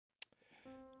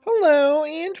Hello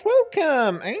and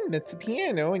welcome! I'm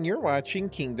Piano, and you're watching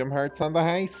Kingdom Hearts on the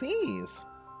High Seas.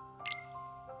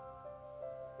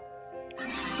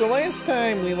 So last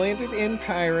time we landed in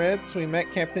Pirates, we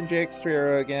met Captain Jack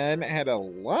Sparrow again, had a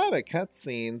lot of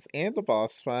cutscenes and a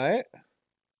boss fight,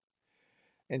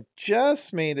 and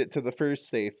just made it to the first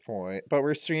save point. But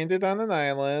we're stranded on an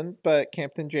island, but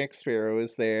Captain Jack Sparrow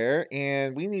is there,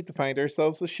 and we need to find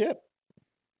ourselves a ship.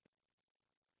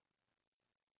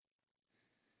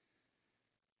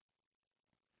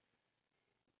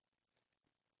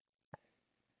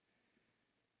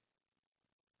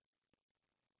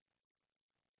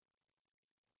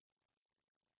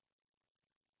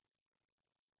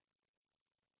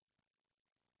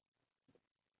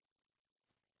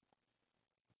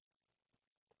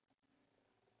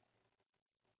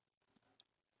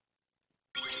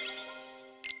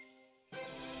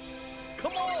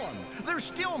 Come on! There's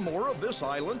still more of this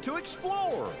island to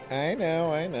explore! I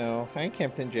know. Hi,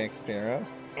 Captain Jack Sparrow.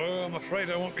 Oh, I'm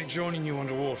afraid I won't be joining you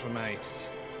underwater, mates.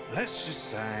 Let's just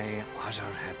say I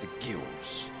don't have the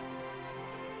gills.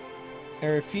 I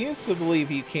refuse to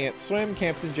believe you can't swim,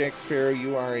 Captain Jack Sparrow.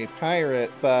 You are a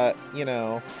pirate, but, you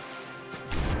know,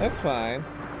 that's fine.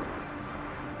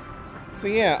 So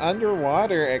yeah,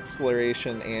 underwater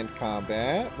exploration and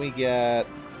combat. We get,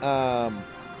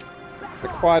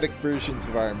 aquatic versions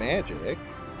of our magic.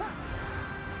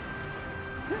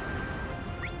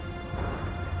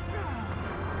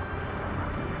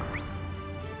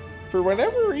 For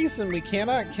whatever reason, we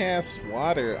cannot cast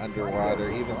water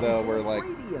underwater, even though we're like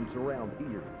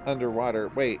underwater.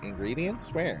 Wait,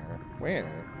 ingredients? Where?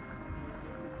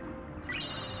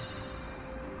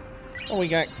 Oh, we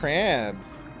got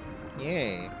crabs.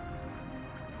 Yay.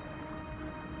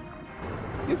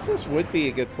 Guess this would be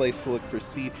a good place to look for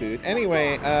seafood.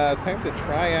 Anyway, time to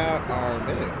try out our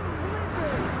moves.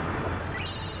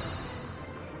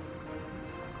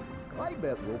 I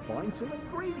bet we'll find some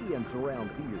ingredients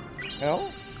around here.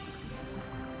 Oh?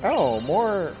 Oh,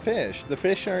 more fish. The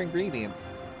fish are ingredients.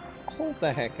 Hold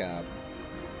the heck up.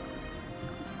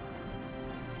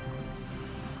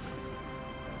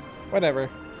 Whatever.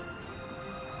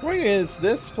 Point is,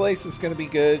 this place is going to be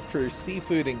good for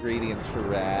seafood ingredients for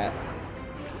Rat.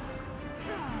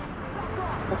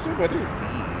 Also, what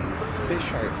are these? Fish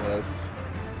Heartless.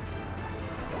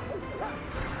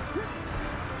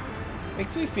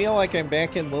 Makes me feel like I'm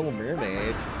back in Little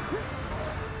Mermaid.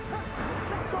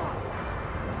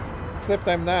 Except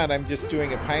I'm not, I'm just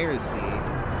doing a piracy.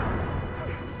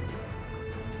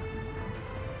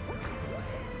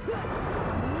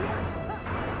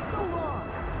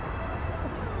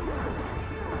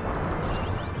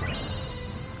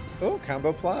 Oh,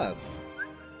 Combo Plus.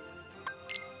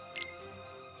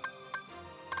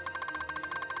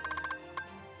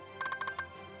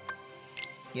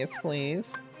 Yes,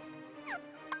 please.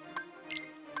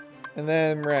 And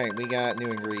then, right, we got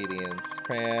new ingredients.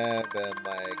 Crab and,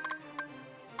 like...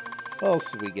 What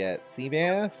else did we get? Sea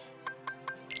bass?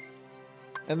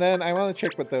 And then I want to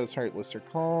check what those Heartless are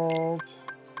called.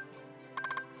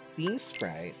 Sea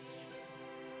Sprites.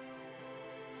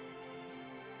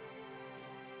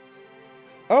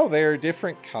 Oh, they're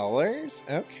different colors?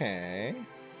 Okay.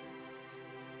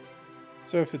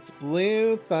 So if it's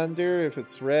blue, thunder. If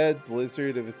it's red,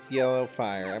 blizzard. If it's yellow,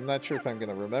 fire. I'm not sure if I'm going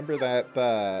to remember that,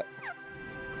 but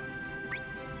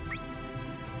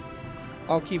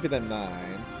I'll keep it in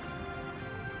mind.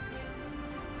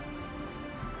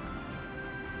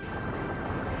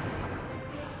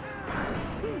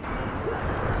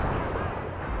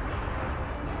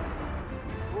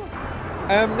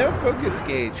 No focus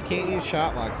gauge. Can't use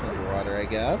shot locks underwater, I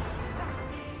guess.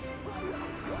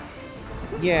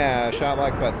 Yeah, shot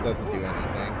lock button doesn't do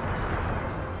anything.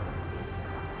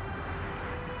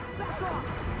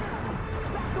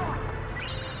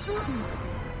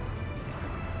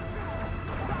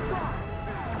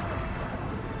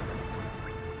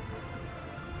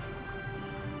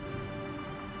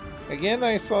 Again,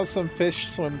 I saw some fish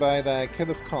swim by that I could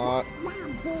have caught.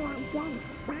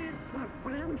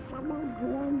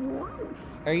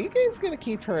 Are you guys gonna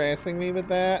keep harassing me with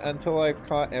that until I've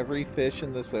caught every fish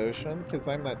in this ocean? Because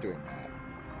I'm not doing that.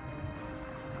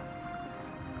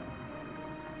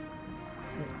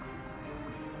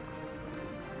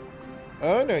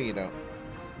 Oh, no you don't.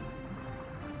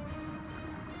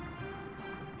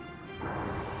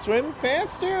 Swim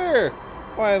faster!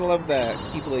 Oh, I love that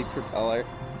Keyblade propeller.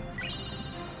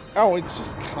 Oh, it's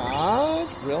just cod?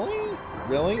 Really?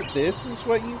 Really? This is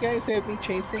what you guys had me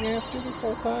chasing after this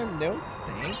whole time? No,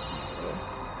 thank you.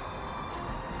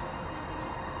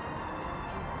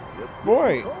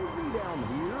 Boy!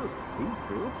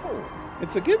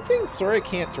 It's a good thing Sora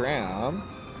can't drown.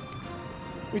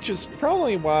 Which is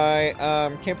probably why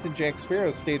Captain Jack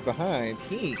Sparrow stayed behind.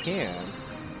 He can.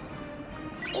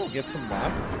 Oh, get some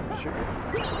lobster, sure.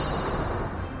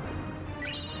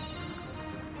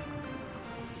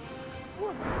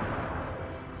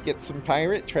 Get some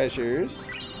pirate treasures.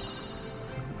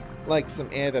 Like some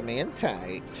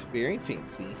adamantite. Very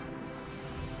fancy.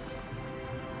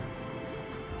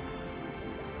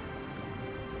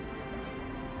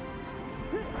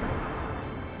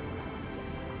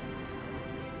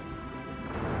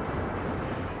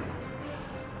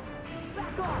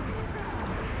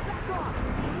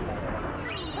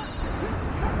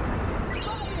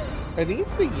 Are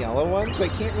these the yellow ones? I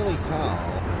can't really tell.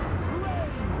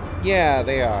 Yeah,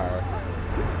 they are.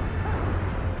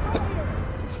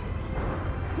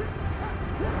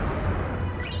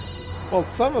 Well,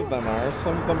 some of them are.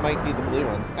 Some of them might be the blue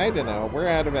ones. I don't know. We're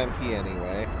out of MP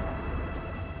anyway.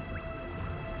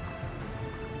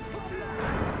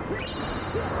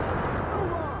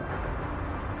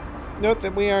 Note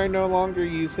that we are no longer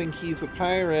using He's a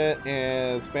Pirate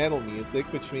as battle music,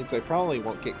 which means I probably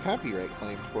won't get copyright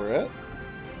claimed for it.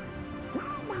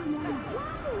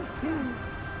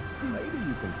 Maybe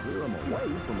you can clear them away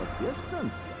from a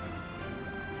distance.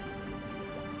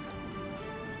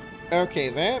 Okay,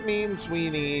 that means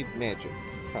we need magic,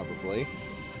 probably.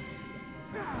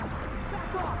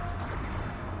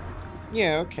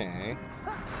 Yeah, okay.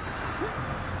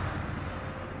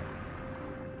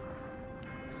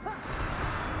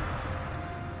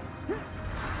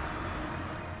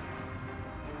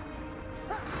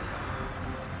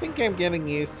 I think I'm getting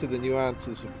used to the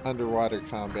nuances of underwater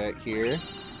combat here.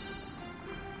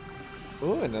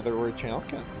 Oh, another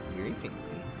orichalcum. Very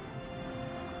fancy.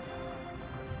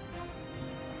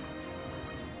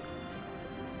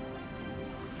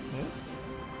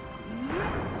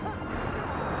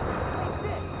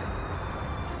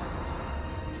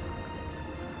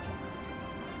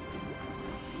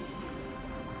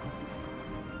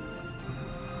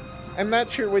 I'm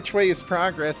not sure which way is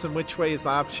progress and which way is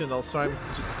optional, so I'm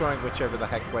just going whichever the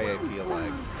heck way I feel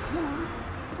like.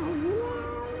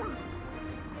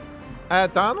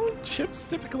 Donald, ships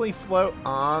typically float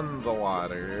on the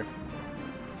water,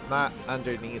 not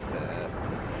underneath it.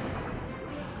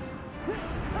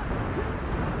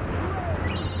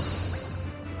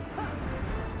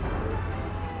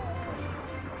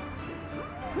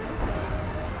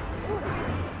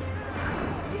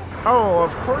 Oh,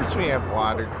 of course we have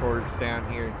water cores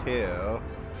down here, too.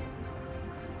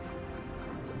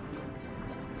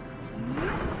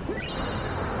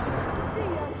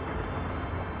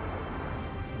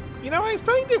 You know, I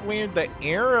find it weird that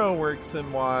Arrow works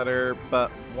in water,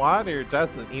 but water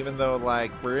doesn't, even though,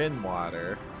 like, we're in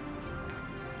water.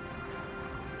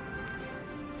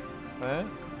 Huh?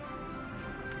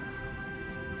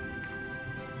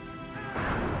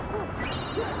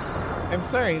 I'm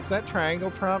sorry, is that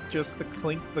triangle prompt just to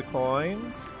clink the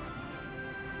coins?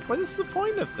 What is the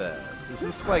point of this? Is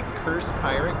this like cursed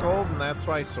pirate gold and that's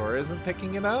why Sora isn't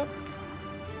picking it up?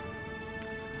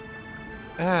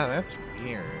 Ah, that's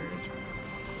weird.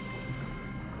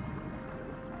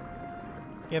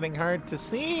 Getting hard to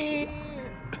see.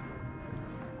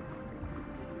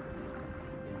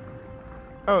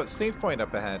 Oh, save point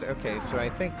up ahead. Okay, so I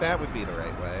think that would be the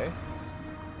right way.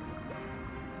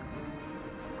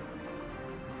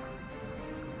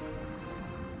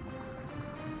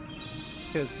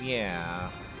 Because, yeah.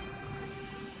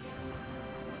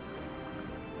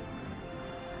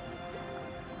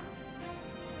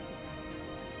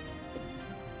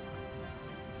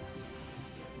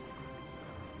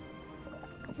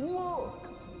 Look!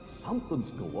 Something's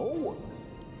glowing.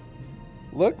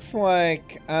 Looks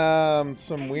like,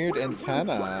 some weird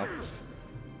antenna.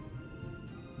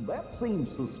 That seems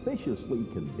suspiciously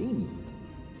convenient.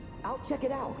 I'll check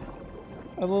it out.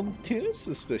 A little too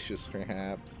suspicious,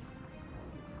 perhaps.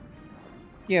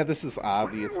 Yeah, this is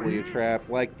obviously a trap.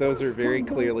 Like, those are very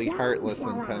clearly heartless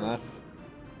antenna.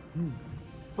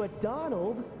 But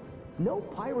Donald, no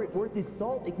pirate worth his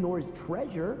salt ignores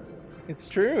treasure. It's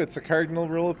true, it's a cardinal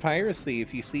rule of piracy.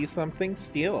 If you see something,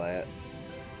 steal it.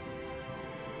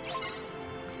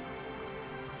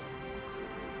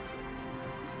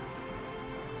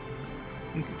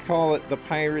 You could call it the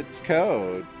pirate's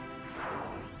code.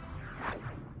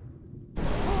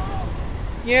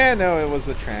 Yeah, no, it was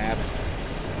a trap.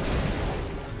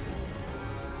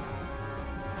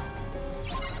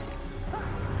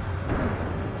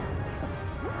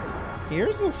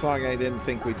 Here's a song I didn't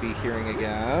think we'd be hearing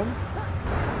again.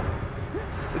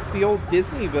 It's the old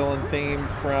Disney villain theme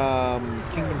from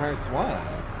Kingdom Hearts 1.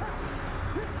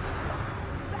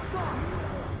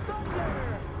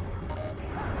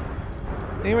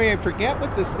 Anyway, I forget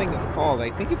what this thing is called. I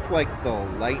think it's like the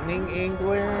lightning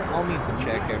angler. I'll need to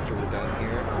check after we're done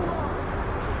here.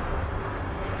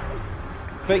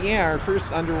 But yeah, our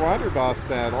first underwater boss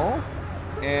battle,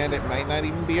 and it might not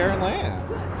even be our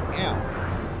last. Yeah.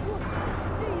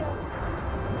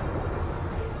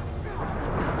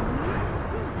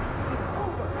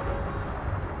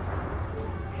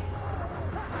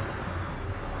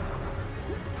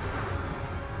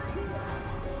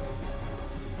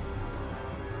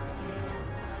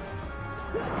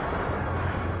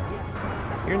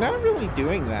 You're not really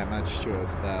doing that much to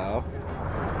us, though.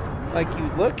 Like, you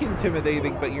look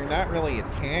intimidating, but you're not really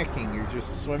attacking. You're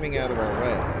just swimming out of our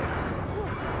way.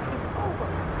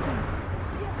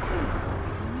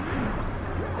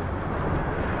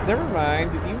 Never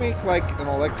mind. Did you make, like, an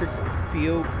electric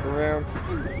field around?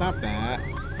 Stop that.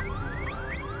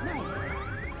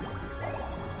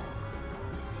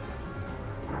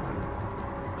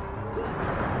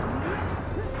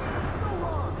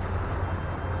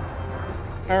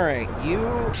 Alright, you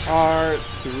are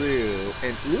through.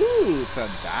 And ooh,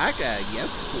 Thundaga,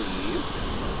 yes please.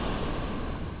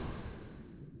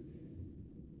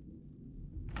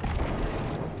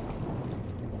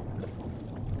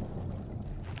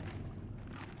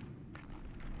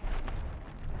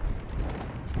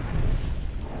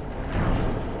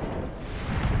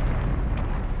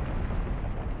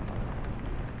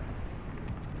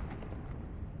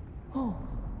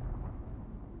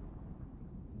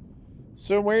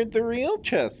 So where'd the real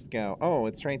chest go? Oh,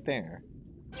 it's right there.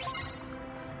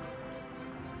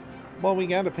 Well, we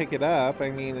gotta pick it up.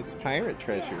 I mean, it's pirate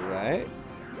treasure, right?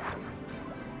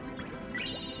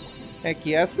 Heck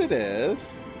yes, it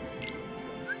is.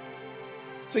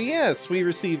 So yes, we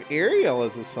receive Ariel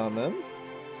as a summon.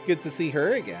 Good to see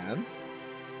her again.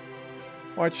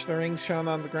 Watch the ring shone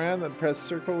on the ground, then press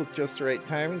circle with just the right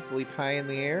timing to leap high in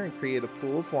the air and create a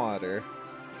pool of water.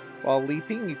 While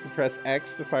leaping, you can press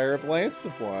X to fire a blast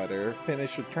of water.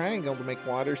 Finish with triangle to make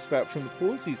water spout from the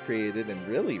pools you created and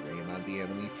really rain on the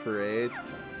enemy parade.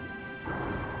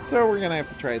 So we're gonna have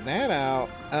to try that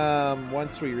out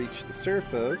once we reach the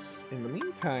surface. In the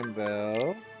meantime,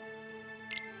 though...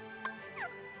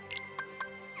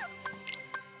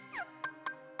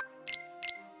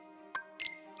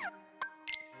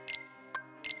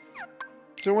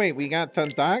 So wait, we got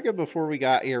Thundaga before we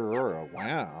got Aurora.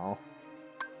 Wow.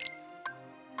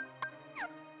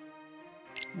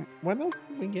 What else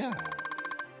did we get?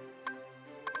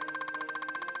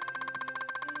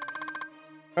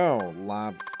 Oh,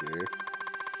 lobster.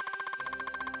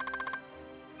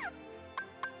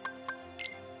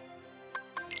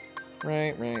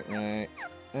 Right.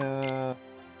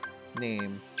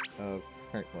 Name of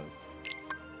Heartless.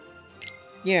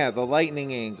 Yeah, the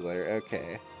lightning angler.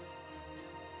 Okay.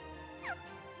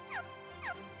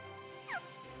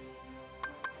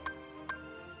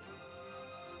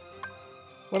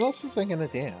 What else was I gonna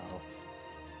do?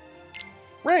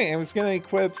 Right, I was gonna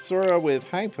equip Sora with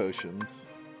high potions.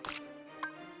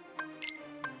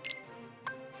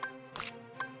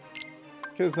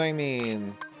 Because, I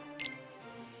mean...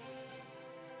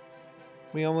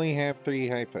 we only have 3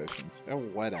 high potions. Oh,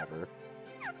 whatever.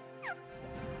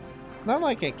 Not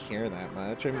like I care that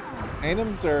much.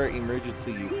 Items are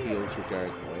emergency use heals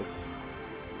regardless.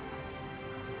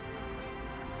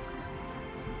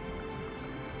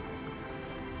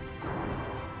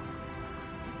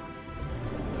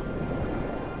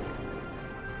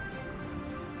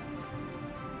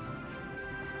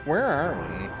 Where are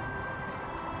we?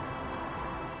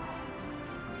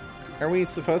 Are we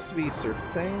supposed to be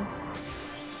surfacing?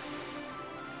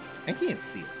 I can't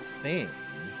see a thing.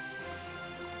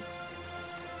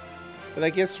 But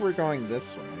I guess we're going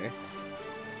this way.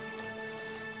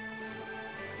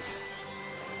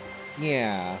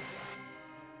 Yeah.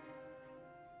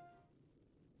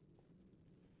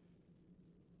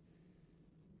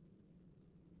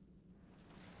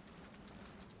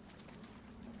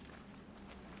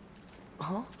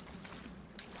 Huh?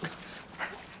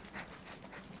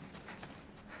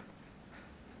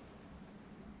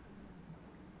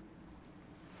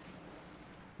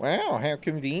 Wow, how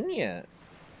convenient.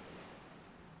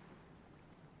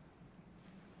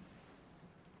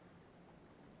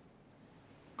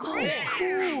 Oh,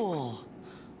 cool.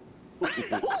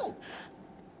 Woohoo!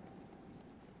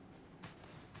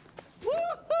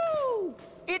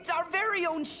 It's our very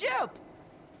own ship.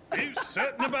 You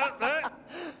certain about that?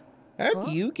 How'd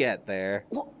you get there?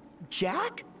 Well,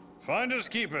 Jack? Finders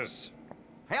keepers.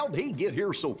 How'd he get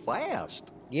here so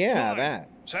fast? Yeah, Right. that.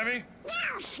 Savvy?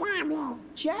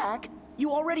 Jack,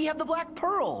 you already have the Black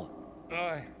Pearl.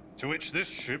 Aye. To which this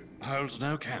ship holds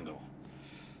no candle.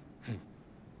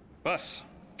 But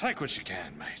Take what you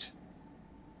can, mate.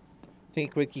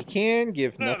 Take what you can,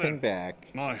 give Now nothing then,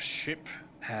 back. My ship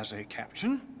has a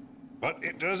captain, but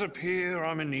it does appear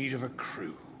I'm in need of a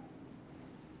crew.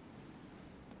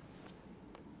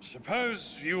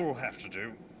 Suppose you'll have to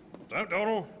do. Don't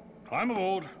dawdle. Climb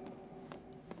aboard.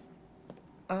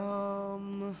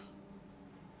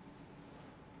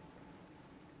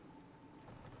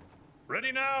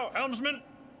 Ready now, helmsman?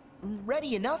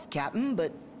 Ready enough, Captain,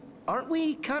 but aren't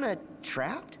we kinda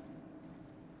trapped?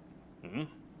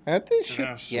 How'd this ship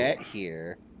Yeah, get sort of.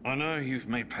 here? I know you've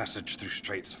made passage through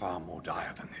straits far more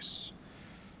dire than this.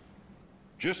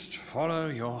 Just follow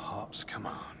your heart's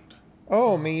command.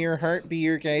 Oh, may your heart be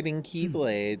your guiding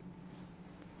keyblade.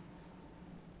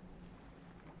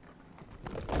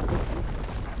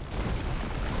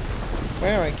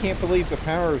 Wow, I can't believe the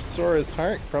power of Sora's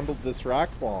heart crumbled this rock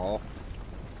wall.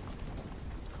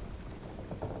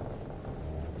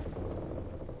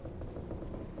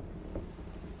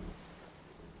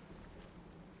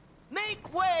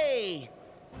 Make way!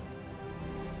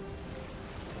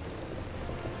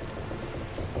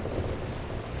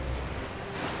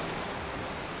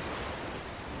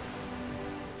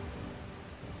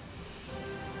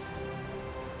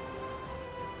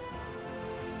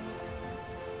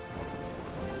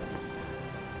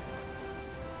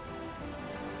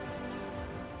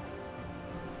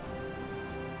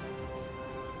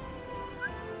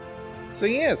 So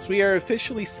yes, we are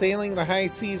officially sailing the high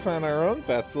seas on our own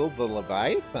vessel, the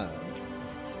Leviathan.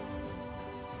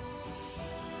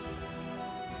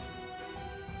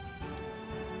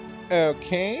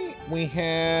 Okay, we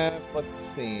have, let's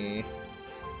see.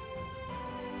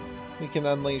 We can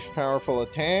unleash powerful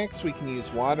attacks, we can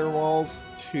use water walls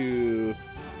to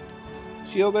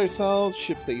shield ourselves,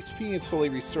 ship's HP is fully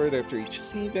restored after each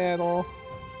sea battle.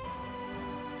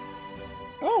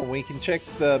 Oh, we can check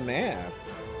the map.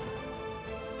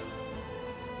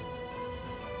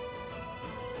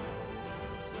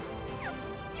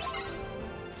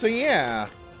 So yeah,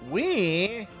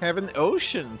 we have an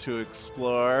ocean to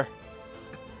explore.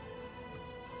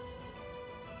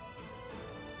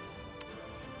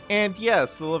 And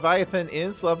yes, the Leviathan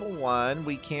is level 1.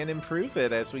 We can improve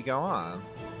it as we go on.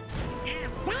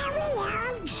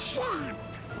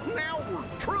 Now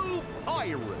we're true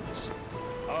pirates.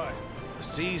 Aye, the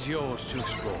sea's yours to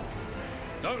explore.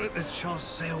 Don't let this chance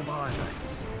sail by,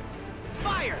 mates.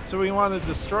 Fire! So we want to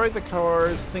destroy the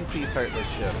cores, sink these heartless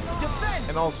ships. Defense!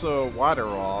 And also water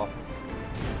wall.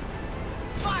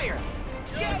 Fire!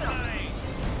 Get him!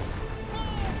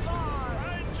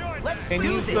 Let's And do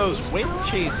use this. those wind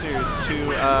chasers to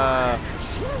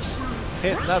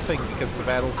hit nothing because the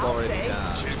battle's I'll already say.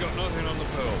 done. She's got nothing on the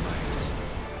pearl, mates.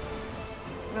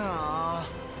 Aww.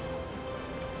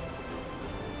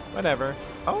 Whatever.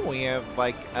 Oh, we have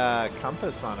like a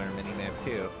compass on our minimap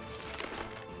too.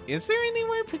 Is there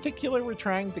anywhere particular we're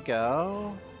trying to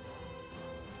go?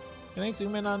 Can I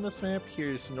zoom in on this map?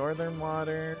 Here's Northern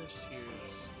Waters.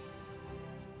 Here's...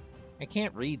 I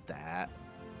can't read that.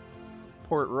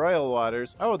 Port Royal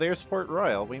Waters. Oh, there's Port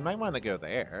Royal. We might want to go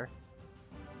there.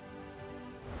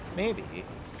 Maybe.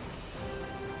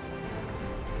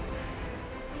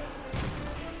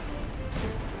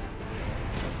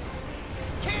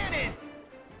 Cannon!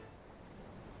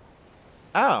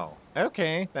 Oh,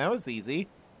 okay. That was easy.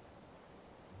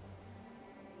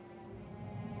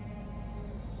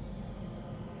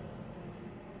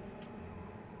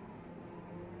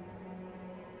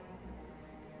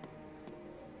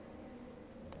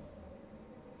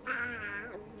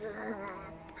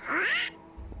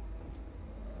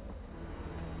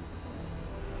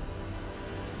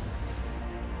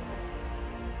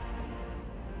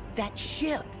 That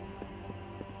ship!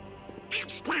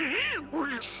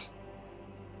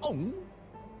 Oh,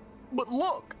 but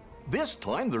look, this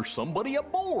time there's somebody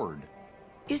aboard.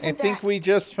 Isn't I think that... we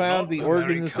just found Not the the very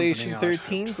Organization company I'd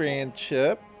 13 hoped for. brand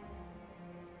ship.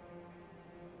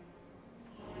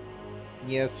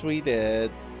 Yes, we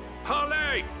did.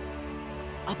 Harley!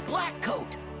 a black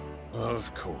coat!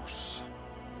 Of course.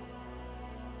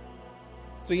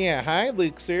 So yeah, hi,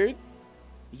 Luxord.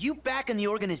 You back in the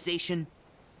organization?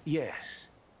 Yes.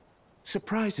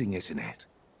 Surprising, isn't it,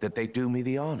 that they do me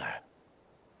the honor?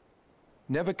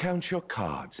 Never count your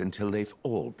cards until they've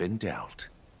all been dealt.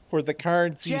 For the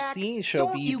cards you Jack, see shall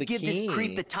don't be you the give key. this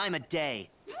creep the time of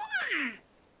day.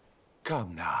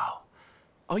 Come now.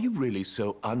 Are you really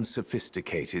so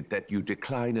unsophisticated that you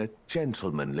decline a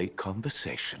gentlemanly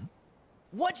conversation?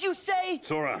 What'd you say?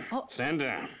 Sora, stand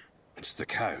down. It's the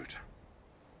code.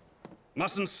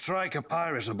 Mustn't strike a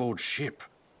pirate aboard ship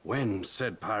when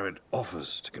said pirate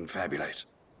offers to confabulate.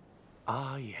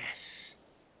 Ah, yes.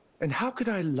 And how could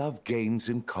I love games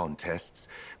and contests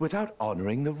without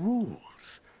honoring the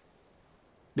rules?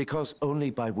 Because only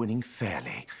by winning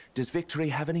fairly does victory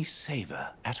have any savor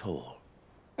at all.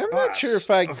 I'm not sure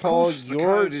if I'd Of call course, the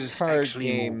your code is card actually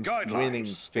more games guidelines winning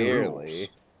than fairly.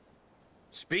 rules.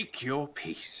 Speak your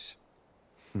piece.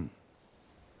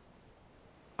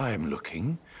 I am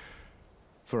looking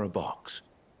for a box.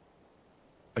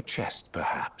 A chest,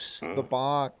 perhaps. The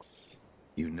box.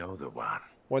 You know the one.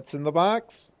 What's in the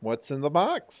box? What's in the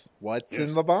box? What's in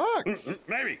Yes. the box?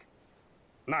 Maybe.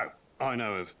 No, I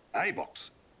know of a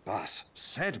box. But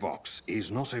said box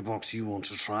is not a box you want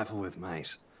to trifle with,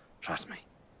 mate. Trust me.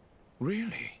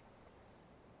 Really?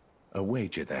 A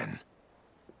wager, then?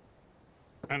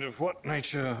 And of what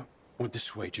nature would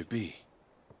this wager be?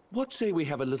 What say we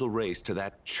have a little race to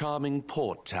that charming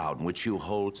port town which you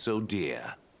hold so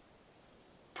dear?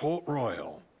 Port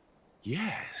Royal.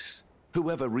 Yes.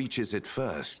 Whoever reaches it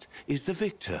first is the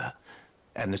victor.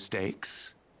 And the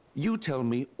stakes? You tell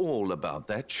me all about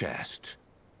that chest.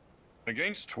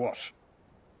 Against what?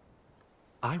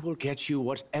 I will get you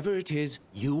whatever it is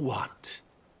you want.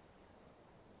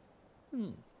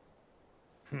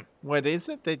 What is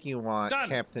it that you want, Done.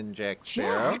 Captain Jack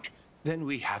Sparrow? Jack? Then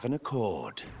we have an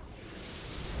accord.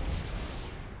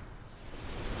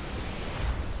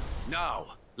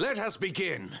 Now, let us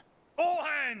begin. All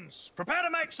hands! Prepare to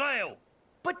make sail!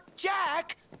 But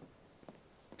Jack!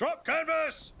 Drop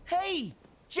canvas! Hey!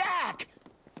 Jack!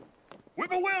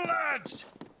 With a will, lads!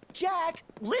 Jack,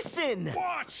 listen!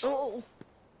 What? Oh.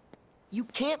 You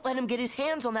can't let him get his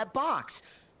hands on that box.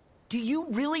 Do you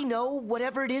really know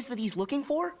whatever it is that he's looking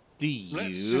for? Do Let's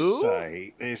just you?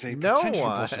 say there's a No potential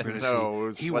one possibility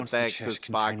knows he what wants the the heck chest this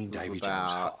box containing is Davy Jones' about.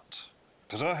 heart.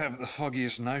 Does I have the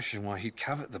foggiest notion why he'd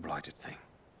covet the blighted thing?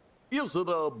 Is it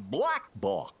a black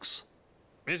box?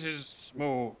 It is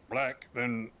more black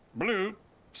than blue,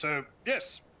 so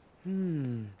yes.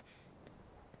 Do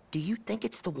you think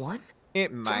it's the one?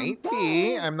 It might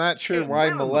be. I'm not sure why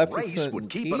And then the race Maleficent would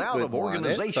and keep Pete it out would of want it,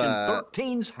 Organization but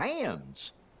 13's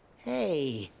hands.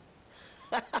 Hey.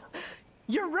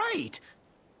 You're right.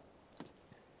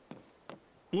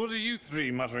 What are you three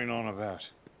muttering on about?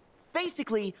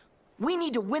 Basically, we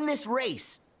need to win this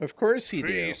race. of course you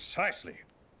do. Precisely.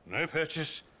 No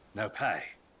purchase, no pay.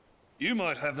 You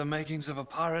might have the makings of a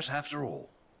pirate after all.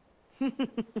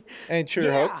 And sure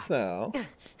Yeah. hope so.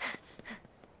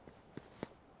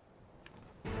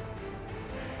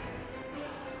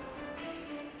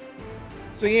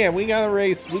 So yeah, we gotta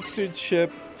race Luxord's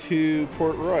ship to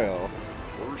Port Royal.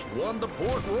 First one to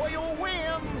Port Royal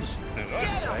wins. And I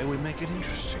say we make it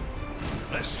interesting.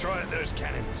 Let's try at those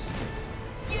cannons.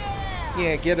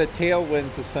 Yeah, get a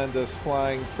tailwind to send us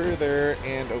flying further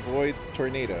and avoid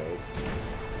tornadoes.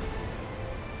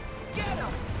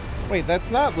 Wait,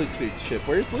 that's not Luxord's ship.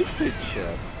 Where's Luxord's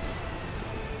ship?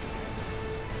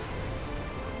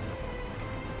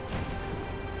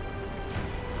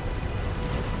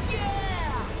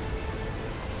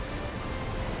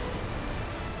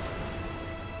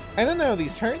 I don't know,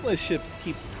 these Heartless ships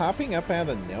keep popping up out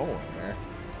of nowhere.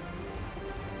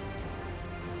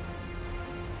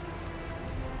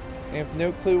 I have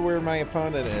no clue where my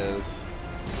opponent is.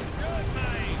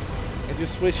 I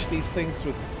just wish these things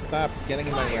would stop getting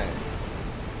in my way.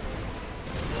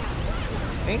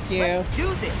 Thank you. Let's do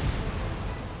this.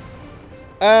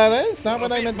 That is not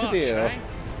what I meant to do.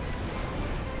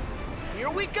 Here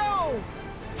we go.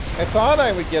 I thought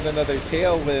I would get another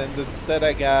tailwind. Instead,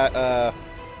 I got,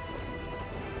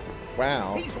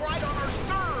 wow. He's right on our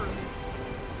stern.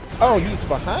 Oh, he's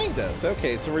behind us.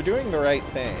 Okay, so we're doing the right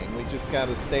thing. We just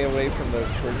gotta stay away from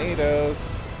those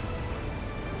tornadoes.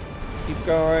 Keep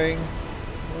going.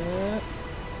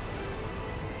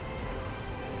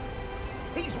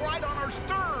 He's right on our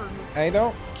stern. I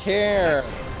don't care.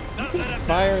 You can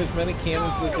fire as many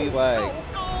cannons as he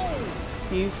likes.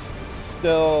 He's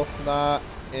still not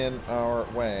in our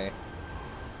way.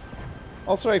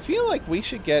 Also, I feel like we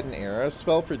should get an arrow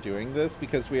spell for doing this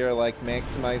because we are like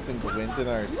maximizing the wind in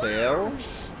our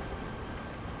sails.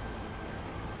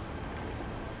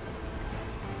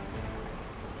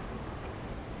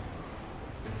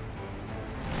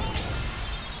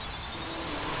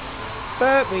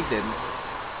 But we didn't.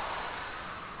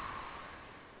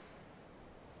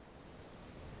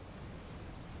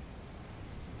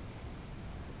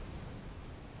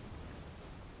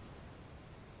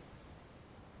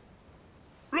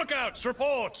 Lookouts,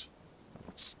 report!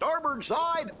 Starboard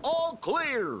side, all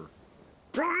clear.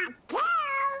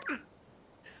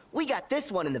 We got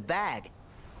this one in the bag.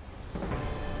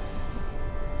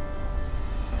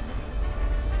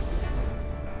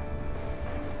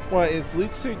 What, is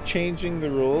Luxord changing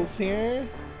the rules here?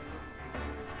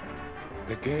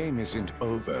 The game isn't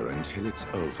over until it's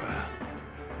over.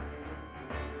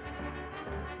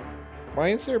 Why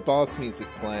is there boss music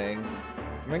playing?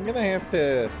 Am I gonna have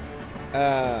to,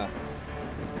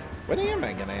 what am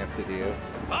I gonna have to do?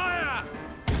 Fire!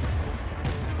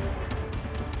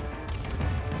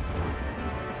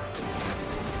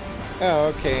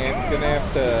 Oh, okay, I'm gonna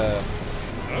have to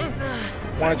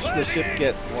watch the ship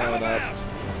get blown up.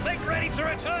 Make ready to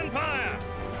return fire!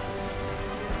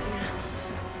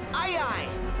 Aye, aye.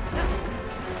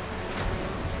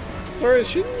 Sora,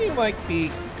 shouldn't you, like, be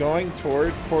going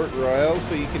toward Port Royal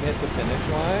so you can hit the finish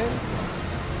line?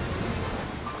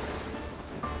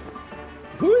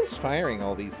 Who is firing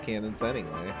all these cannons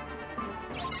anyway?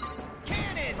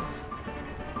 Cannons!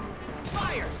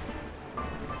 Fire!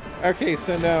 Okay,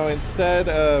 so no, instead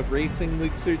of racing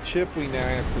Luke's ship, we now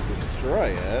have to destroy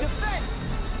it. Defense!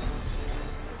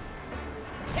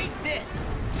 Take this!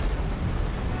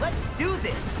 Let's do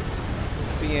this!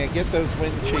 So yeah, get those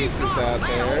wind chasers out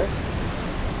there.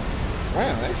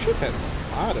 Wow, that ship has a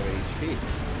lot of HP.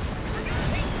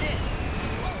 Take this!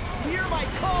 Hear my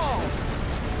call!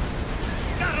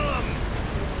 Scuttle 'em!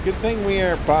 Good thing we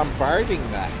are bombarding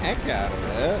the heck out of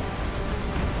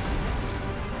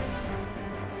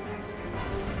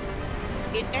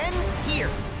it. It ends here.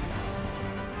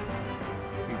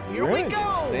 We've Here we ruined go!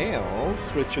 his sails,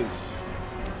 which is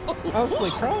honestly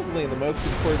probably the most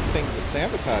important thing to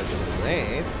sabotage in the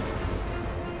race.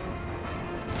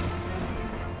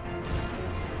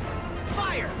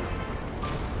 Fire!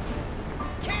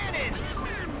 Cannons!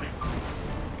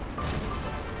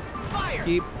 Fire!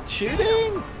 Keep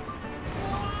shooting!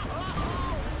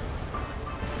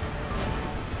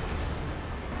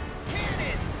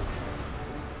 Cannons!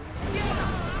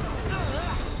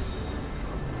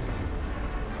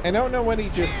 I don't know what he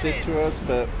just did to us,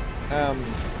 but,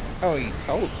 oh, he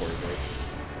teleported.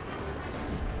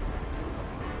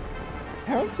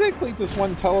 How exactly does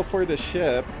one teleport a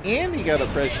ship? And he got a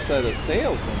fresh set of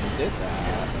sails when he did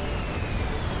that.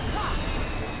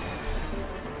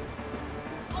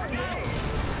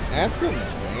 That's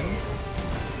annoying.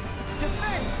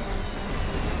 Defense!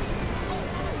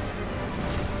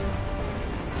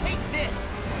 Take this!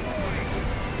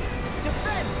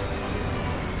 Defense!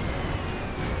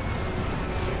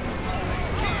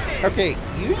 Cannons! Okay,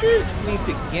 you jerks need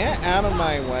to get out of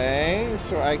my way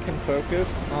so I can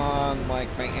focus on, like,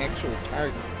 my actual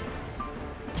target.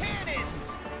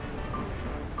 Cannons!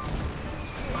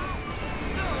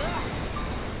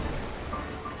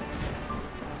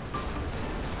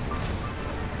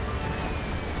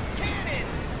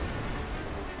 Cannons!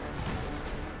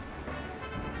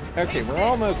 Okay, we're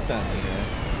almost done here.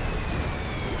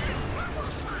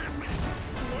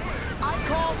 I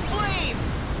call flames!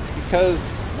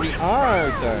 Because we are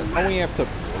done. Oh, we have to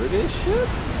board his ship?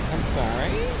 I'm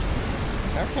sorry?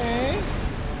 Okay.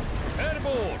 Head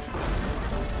aboard!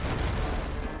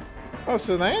 Oh,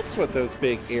 so that's what those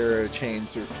big arrow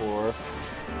chains are for.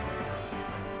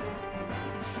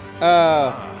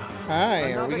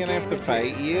 Hi, are we gonna have to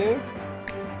fight you?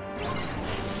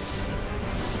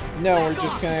 No, we're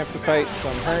just gonna have to fight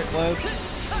some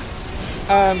Heartless.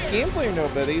 Gameplay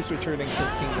Nobodies returning from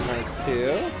Kingdom Hearts 2.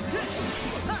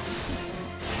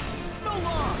 So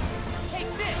long! Take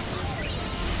this!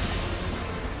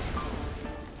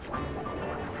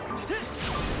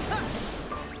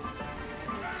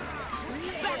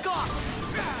 Back off!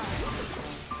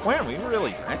 Wow, we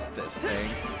really wrecked this thing.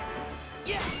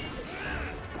 Yeah!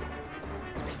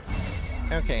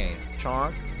 Okay,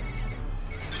 Chonk.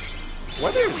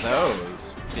 What are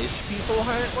those? Fish people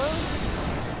Heartless?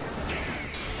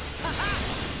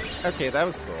 Okay, that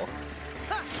was cool.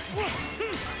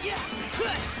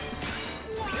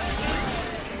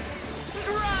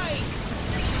 Strike!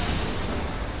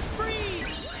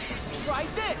 Freeze! Try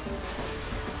this!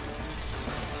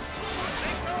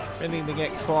 Ready to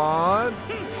get clawed?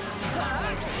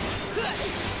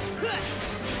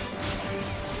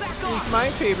 Back Here's off! my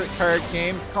favorite card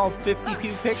game. It's called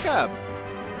 52 Pickup.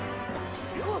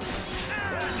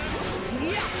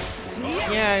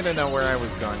 Yeah, I don't know where I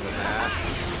was going with that.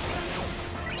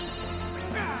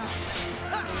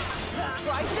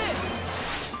 Try this!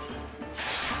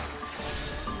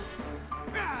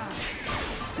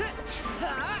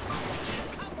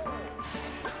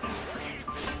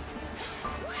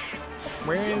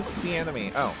 Where is the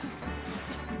enemy? Oh.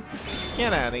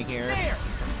 Get out of here. There!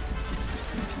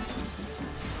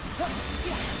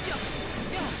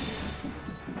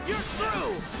 You're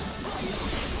through!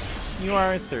 You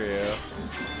are through.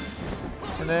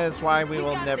 And that is why we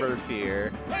will never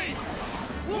fear. Hey!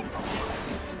 Whoop!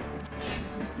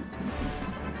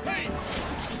 Hey!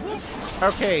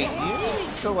 Okay, you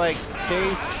need to like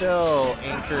stay still,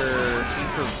 anchor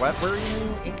what were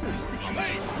you? Anchor C?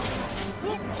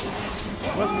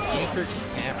 What's an anchor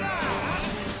cap?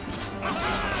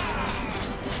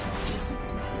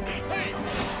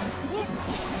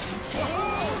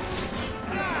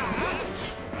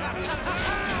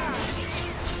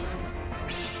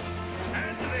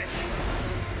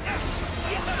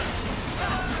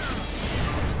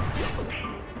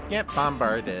 Get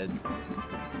bombarded.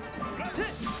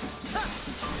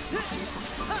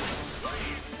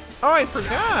 Oh, I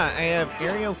forgot! I have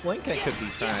Ariel's Link I could be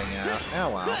trying out.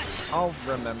 Oh well. I'll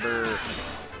remember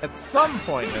at some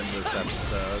point in this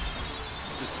episode.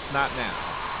 Just not now.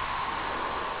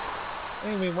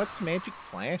 Anyway, what's Magic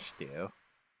Flash do?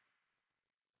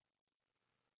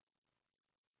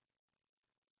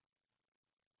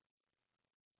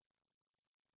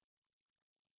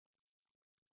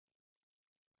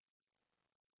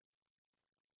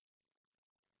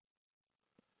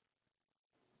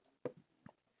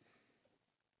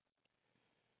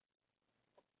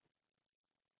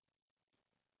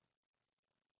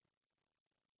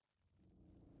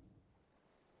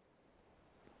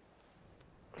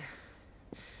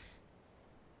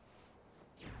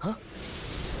 Huh?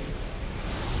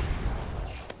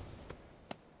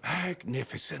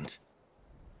 Magnificent.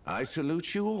 I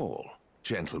salute you all,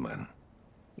 gentlemen.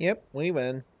 Yep, we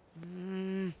win.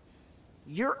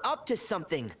 You're up to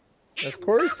something. Of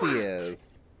course he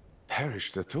is.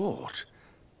 Perish the thought.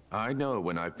 I know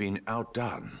when I've been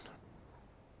outdone.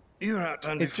 You were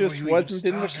outdone It before just you even wasn't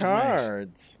in the started, mate.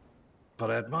 cards. But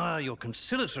I admire your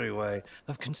conciliatory way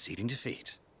of conceding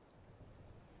defeat.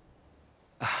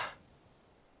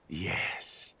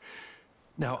 Yes.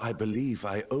 Now I believe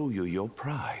I owe you your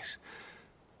prize.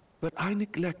 But I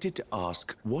neglected to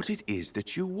ask what it is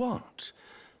that you want.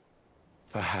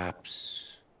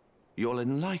 Perhaps you'll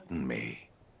enlighten me.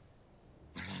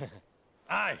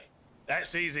 Aye,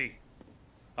 that's easy.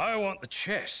 I want the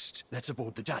chest that's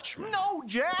aboard the Dutchman. No,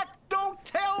 Jack, don't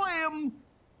tell him.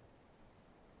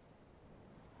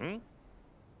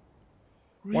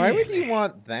 Why would you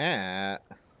want that?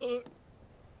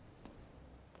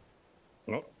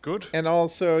 Not good. And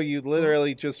also, you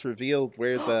literally just revealed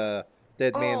where the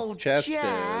dead man's Oh, chest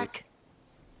Jack. is.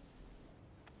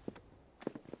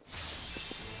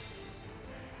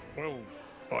 Well,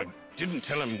 I didn't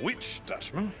tell him which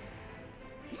Dutchman.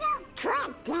 You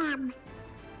tricked him.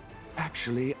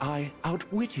 Actually, I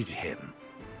outwitted him.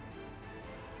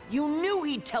 You knew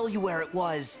he'd tell you where it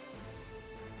was.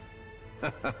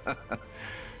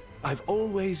 I've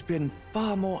always been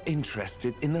far more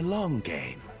interested in the long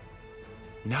game.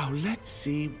 Now let's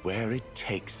see where it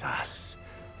takes us.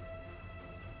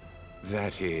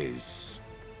 That is,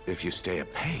 if you stay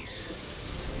apace.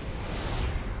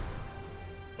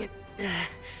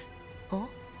 Huh?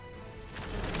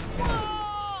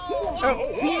 Oh,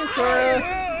 see you,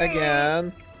 Sora!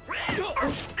 Again.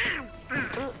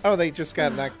 Oh, they just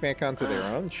got knocked back onto their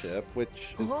own ship,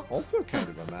 which is also kind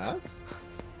of a mess.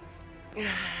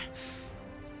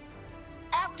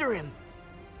 After him.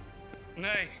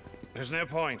 Nay, there's no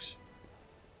point.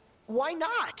 Why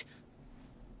not?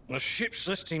 The ship's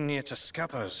listing near to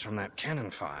scuppers from that cannon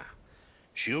fire.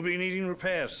 She'll be needing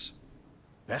repairs.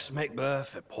 Best make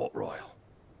berth at Port Royal.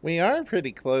 We are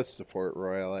pretty close to Port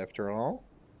Royal, after all.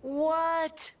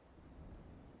 What?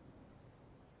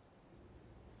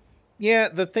 Yeah,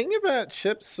 the thing about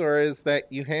ships, Sora, is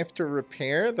that you have to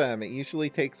repair them. It usually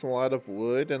takes a lot of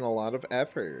wood and a lot of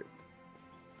effort.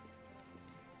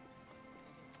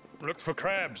 Look for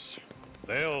crabs.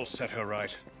 They'll set her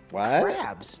right. What?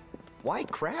 Crabs? Why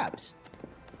crabs?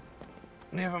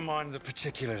 Never mind the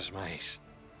particulars, mate.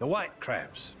 The white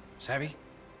crabs, savvy?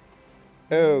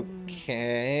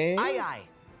 Okay. Aye,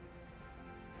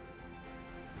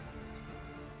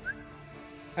 aye.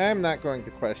 I'm not going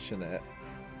to question it.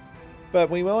 But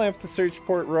we will have to search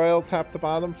Port Royal top to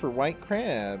bottom for white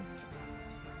crabs.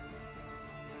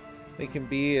 They can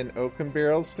be in oaken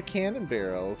barrels to cannon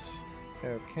barrels.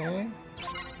 Okay.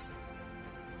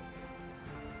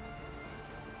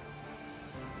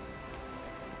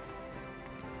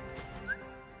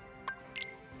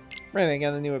 Right, I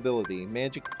got a new ability,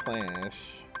 Magic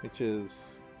Flash, which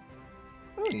is...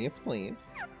 Oh, yes,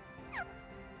 please.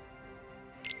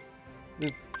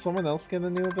 Did someone else get a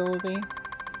new ability?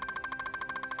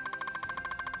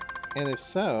 And if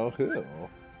so, who?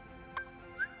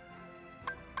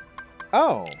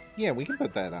 Oh, yeah, we can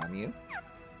put that on you.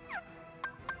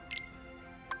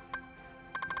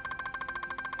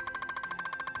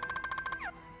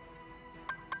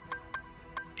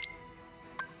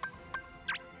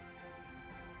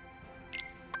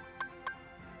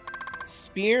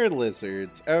 Spear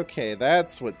lizards. Okay,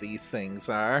 that's what these things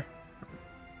are.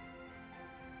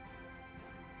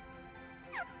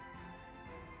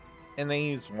 And they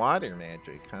use water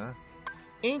magic, huh?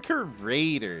 Anchor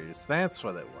Raiders, that's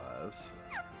what it was.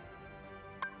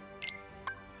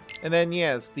 And then,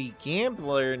 yes, the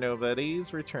Gambler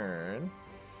Nobodies return.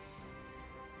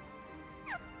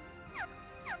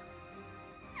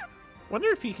 Wonder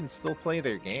if you can still play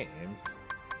their games.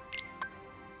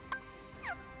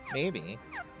 Maybe.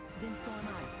 Then so am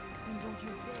I. And don't you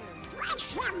dare.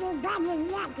 What's everybody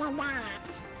looking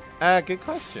at? Good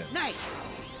question. Nice.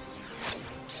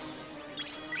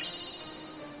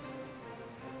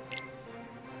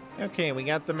 Okay, we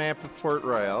got the map of Port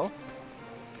Royal.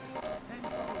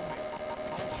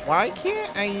 Why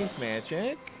can't I use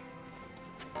magic?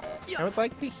 I would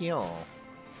like to heal.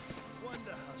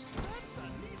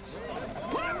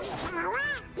 Go, Sora,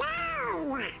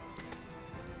 go!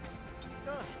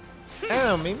 I don't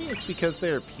know, maybe it's because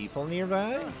there are people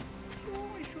nearby?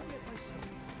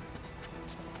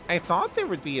 I thought there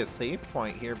would be a save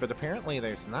point here, but apparently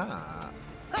there's not.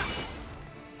 Oh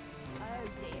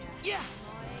dear. Yeah.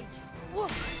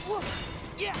 Right.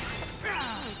 Yeah.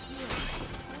 Oh dear.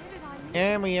 Where did I leave?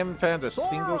 And we haven't found a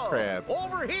single Sora, crab.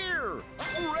 Over here!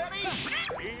 Ready?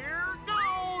 Here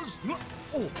goes!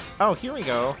 Oh, here we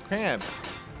go. Crabs.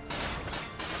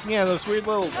 Yeah, those weird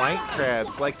little white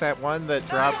crabs, like that one that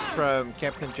dropped from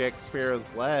Captain Jack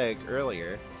Sparrow's leg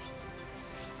earlier.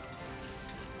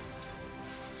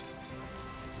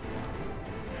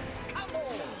 Come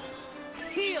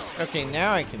on. Heal. Okay,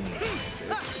 now I can use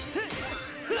magic.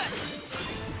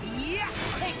 Yeah.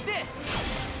 Take this.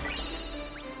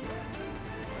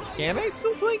 Can I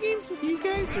still play games with you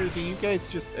guys, or do you guys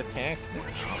just attack now?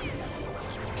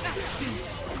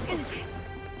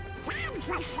 Time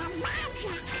for some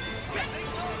magic!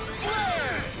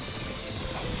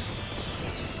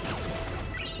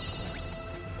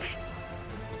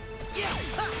 Yeah.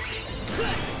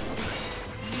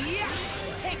 Yeah.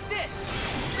 Take this.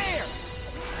 There.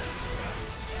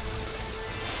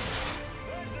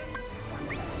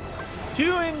 To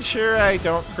ensure I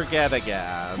don't forget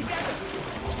again.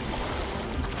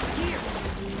 Here.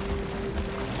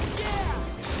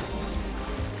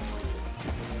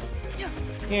 Yeah.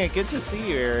 Yeah, good to see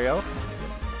you, Ariel.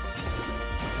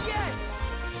 Yes.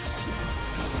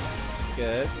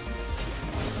 Good.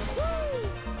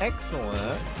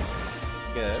 Excellent.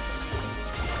 Good.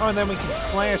 Oh, and then we can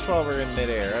splash while we're in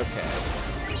midair. Okay.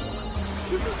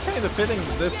 This is kind of fitting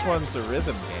that this one's a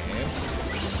rhythm game.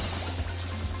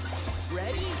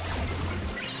 Ready?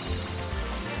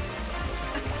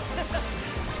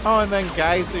 Oh, and then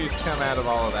geysers come out of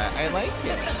all of that. I like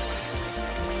it.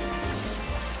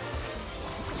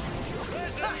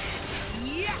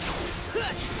 Yeah.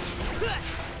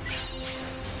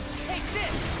 Take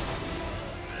this.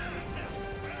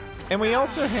 And we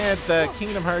also had the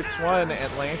Kingdom Hearts 1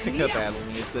 Atlantica battle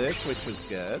music, which was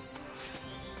good.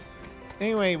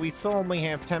 Anyway, we still only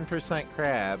have 10%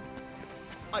 crab.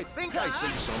 I think I see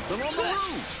something on the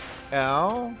roof.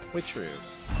 Oh, which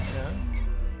roof? Yeah.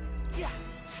 Yeah.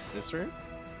 This roof?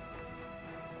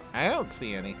 I don't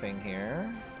see anything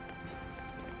here.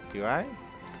 Do I?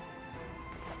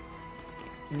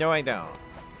 No, I don't.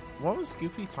 What was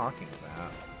Goofy talking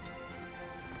about?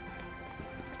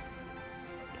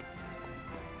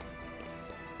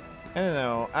 I don't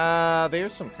know.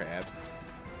 There's some crabs.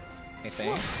 I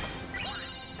think.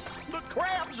 The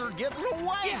crabs are getting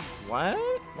away. What?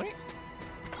 Wait.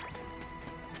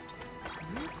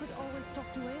 You could always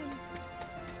talk to him.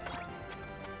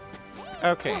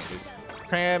 Okay, there's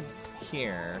crabs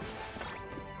here.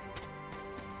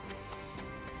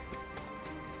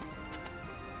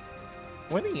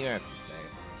 What do you have to say?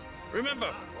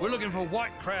 Remember, we're looking for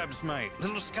white crabs, mate.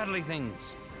 Little scuttly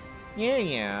things.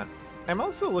 Yeah. I'm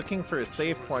also looking for a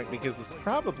save point because it's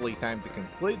probably time to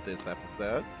conclude this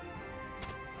episode.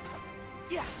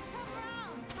 Yeah.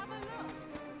 Come round, have a look.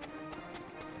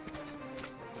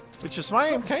 Which is why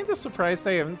I'm kind of surprised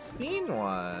I haven't seen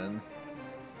one.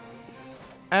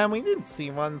 And we didn't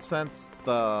see one since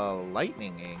the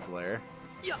lightning angler.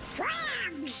 Yeah.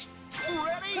 Crabs!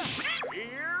 Ready?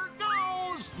 Here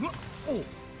goes. Oh,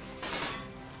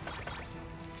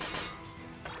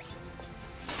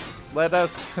 Let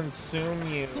us consume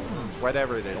you,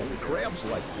 whatever it is. don't crabs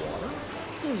like water?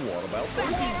 What about the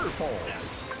waterfall?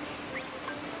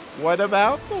 What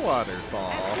about the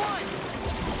waterfall? One.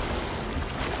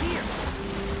 Here.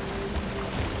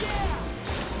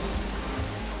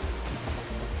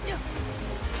 Yeah.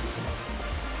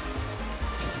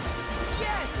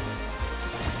 Yes.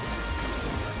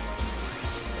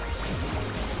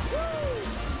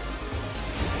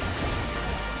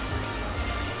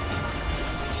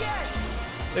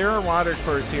 There are water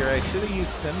cores here. I should have used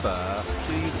Simba.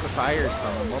 Should have used the fire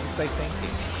summon. What was I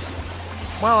thinking?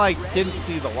 Well, I didn't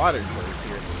see the water cores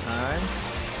here at the time.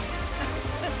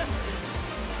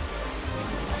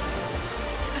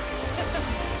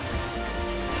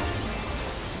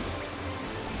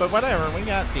 But whatever, we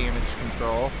got damage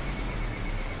control.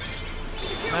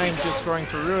 I'm just going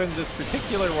to ruin this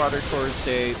particular water core's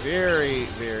day very,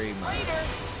 very much.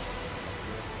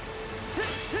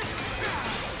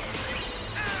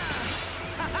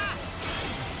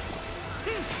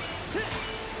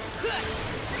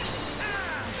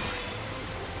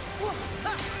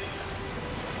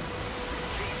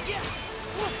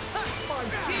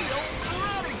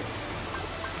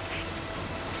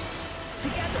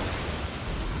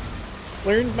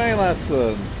 Learned my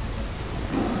lesson.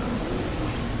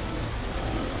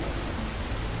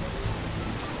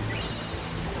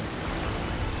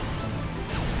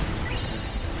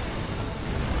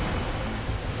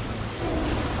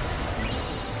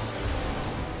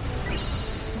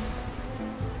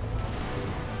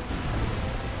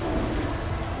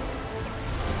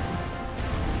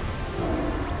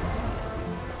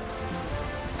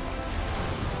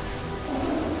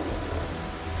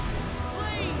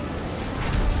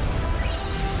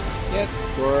 Get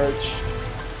scorched.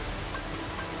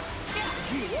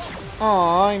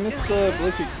 Aw, I missed the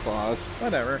blizzard claws.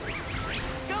 Whatever.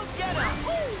 Go get him!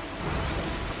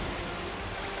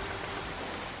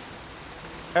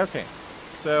 Okay,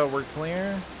 so we're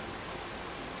clear.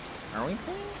 Are we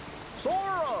clear?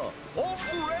 Sora! All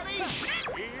ready?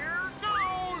 Here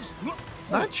goes!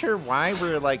 Not sure why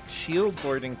we're like shield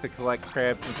boarding to collect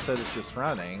crabs instead of just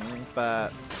running,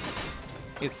 but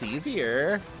it's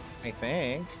easier, I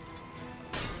think.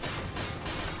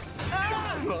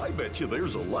 I bet you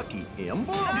there's a lucky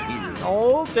emblem here.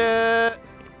 Hold it!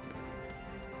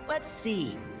 Let's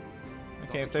see.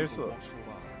 Okay, if there's a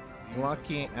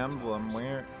lucky emblem,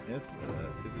 where is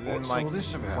it? Is it in What's like all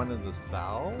this about? one of the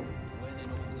cells? When in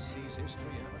all the sea's history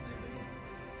haven't they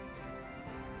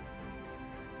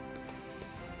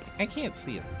been? I can't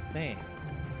see a thing.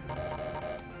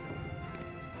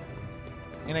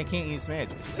 And I can't use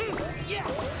magic.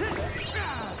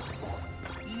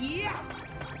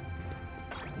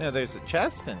 No, there's a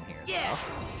chest in here. Yeah.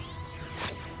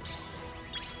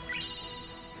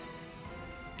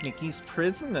 Mickey's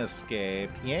prison escape.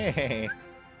 Yay.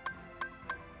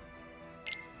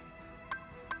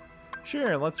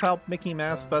 Sure, let's help Mickey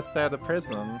Mouse bust out of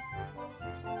prison.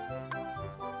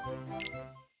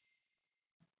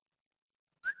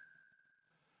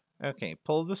 Okay,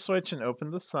 pull the switch and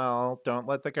open the cell. Don't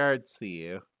let the guards see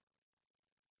you.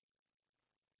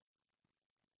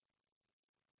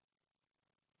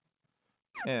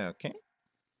 Okay.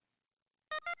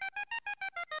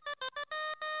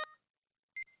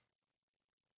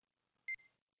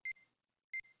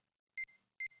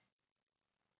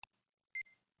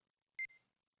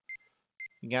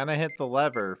 You gotta hit the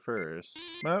lever first.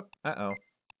 Oh, uh-oh.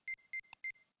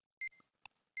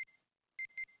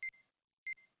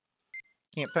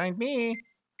 Can't find me.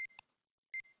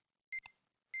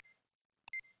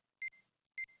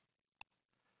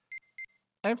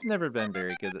 I've never been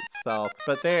very good at stealth,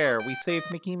 but there, we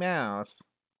saved Mickey Mouse.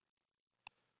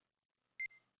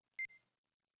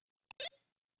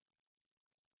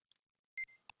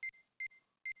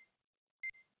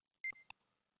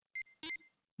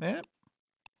 Yep.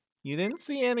 You didn't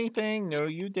see anything. No,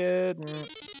 you didn't.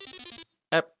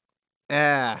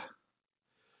 Ah.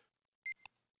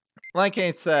 Like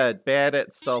I said, bad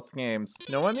at stealth games.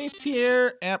 No one is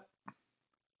here. Yep.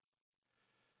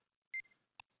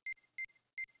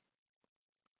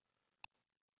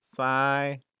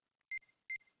 Sigh.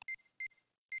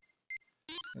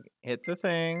 Hit the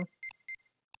thing.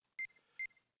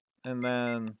 And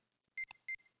then...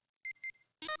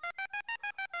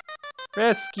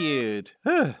 rescued.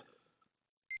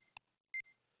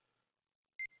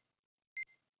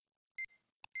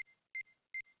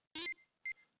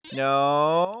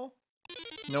 No.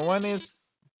 No one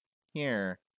is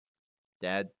here.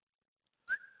 Dead.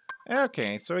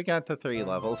 Okay, so we got the 3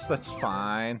 levels. That's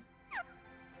fine.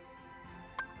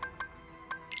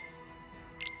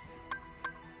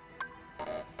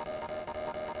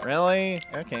 Really?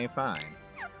 Okay, fine.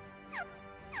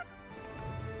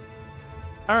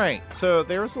 Alright, so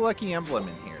there was a lucky emblem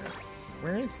in here.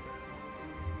 Where is it?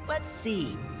 Let's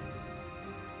see.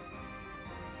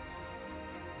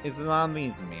 Is it on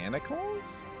these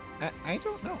manacles? I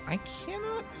don't know. I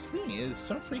cannot see. It is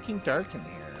so freaking dark in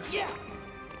here. Yeah.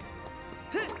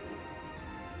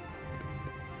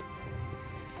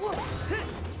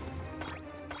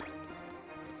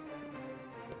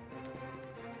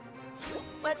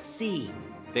 Let's see.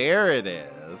 There it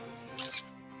is.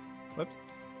 Whoops.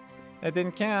 That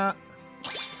didn't count.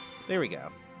 There we go.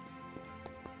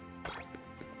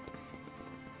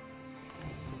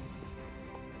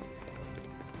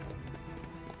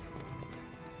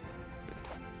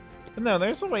 But no,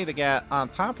 there's a way to get on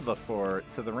top of the fort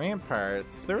to the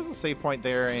ramparts. There was a save point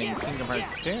there in Kingdom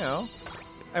Hearts 2.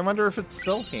 I wonder if it's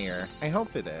still here. I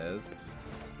hope it is.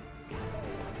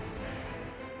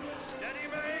 Steady,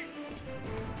 mates!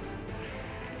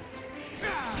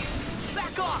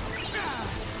 Back off!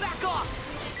 Back off!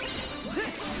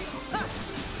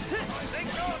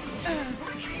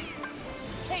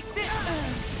 Take this!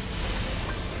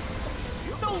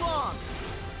 So long!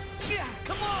 Yeah,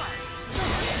 come on!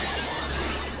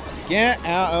 Get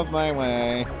out of my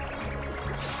way.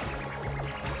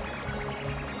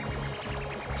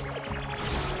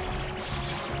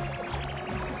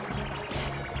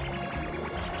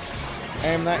 I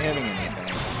am not hitting anything.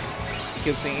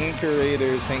 Because the anchor raider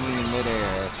is hanging in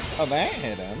midair. Oh, that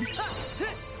hit him.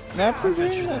 Not for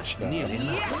very much, though.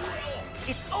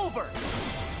 It's over!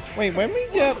 Wait, when we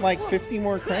get like 50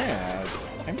 more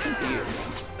crabs? I'm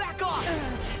confused. Back off!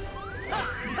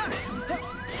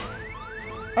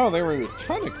 Oh, there were a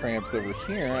ton of crabs over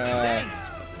here.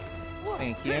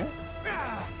 Thank you.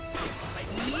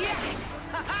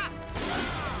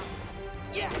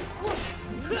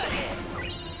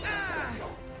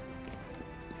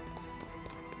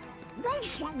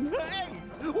 Hey,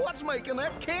 what's making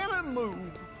that cannon move?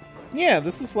 Yeah,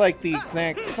 this is like the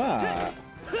exact spot.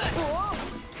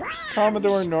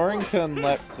 Commodore Norrington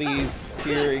left these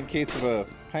here in case of a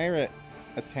pirate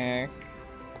attack.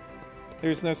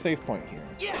 There's no save point here.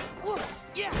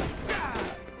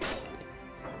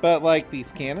 But like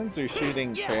these cannons are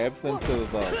shooting crabs into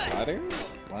the water?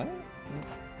 What?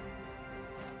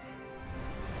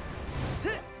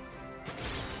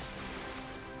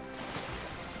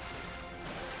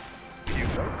 You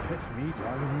don't catch me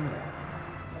driving me.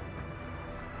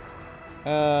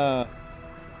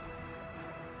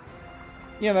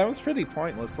 Yeah, that was pretty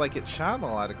pointless. Like, it shot a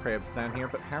lot of crabs down here,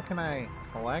 but how can I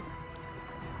collect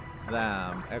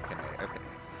them? Okay, okay.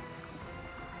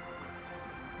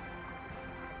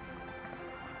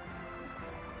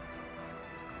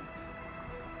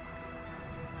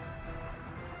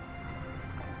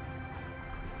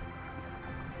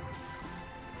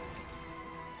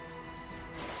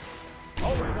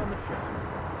 All right on the ship.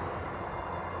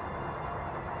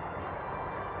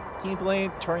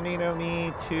 Keyblade, Tornado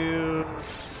Me to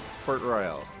Port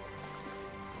Royal.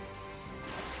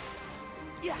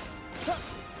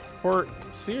 Port,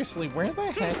 seriously, where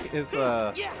the heck is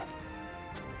a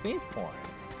save point?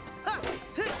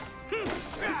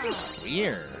 This is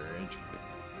weird.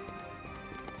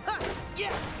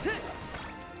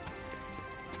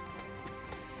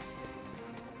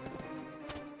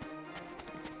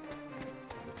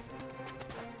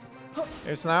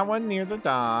 There's not one near the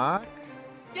dock.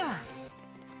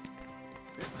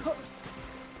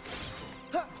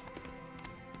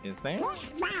 Is there?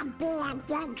 This might be a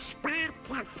good spot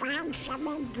to find some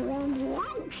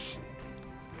ingredients.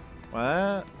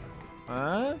 What?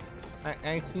 What?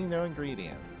 I see no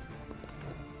ingredients.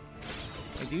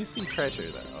 I do see treasure,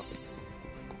 though.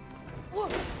 We'll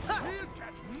catch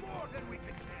more than we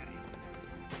can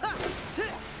carry.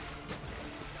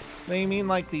 They mean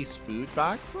like these food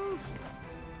boxes?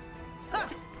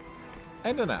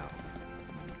 I don't know.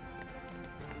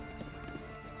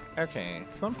 Okay,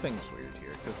 something's weird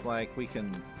here, because like we can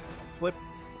flip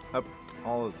up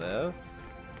all of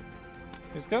this.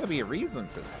 There's got to be a reason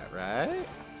for that, right?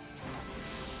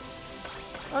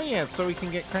 Oh yeah, so we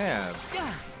can get crabs.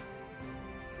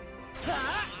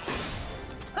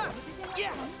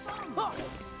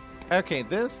 Okay,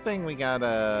 this thing we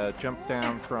gotta jump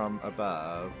down from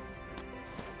above.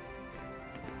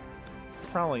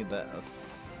 Probably this.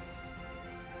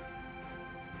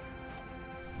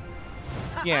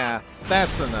 Yeah,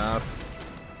 that's enough.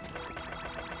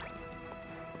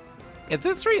 At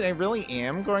this rate, I really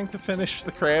am going to finish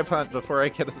the crab hunt before I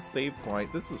get a save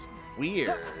point. This is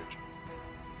weird.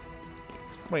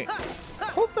 Wait,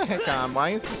 hold the heck on. Why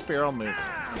is this barrel moving?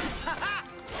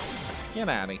 Get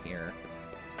out of here.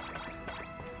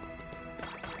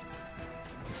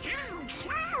 Oh,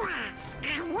 Sora!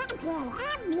 I want your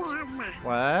emblem.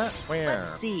 What? Where?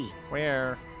 Let's see.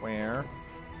 Where? Where?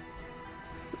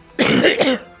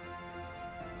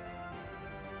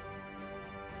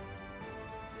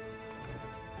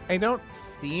 I don't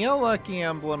see a lucky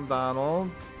emblem, Donald.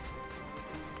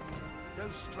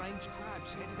 Those strange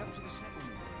crabs headed up to the settlement.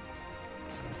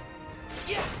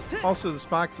 Also, this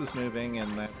box is moving,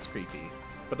 and that's creepy.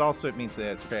 But also, it means it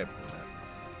has crabs in it.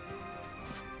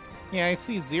 Yeah, I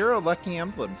see 0 lucky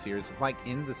emblems here. Is it like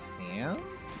in the sand?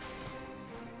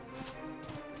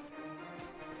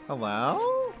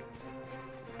 Hello?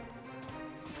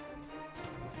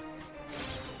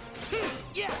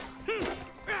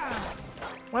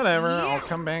 Whatever, I'll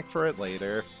come back for it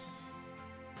later.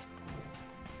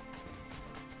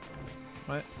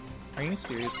 What? Are you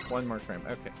serious? One more frame.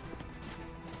 Okay.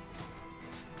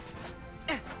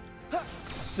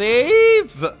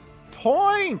 Save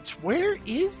point! Where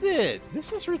is it?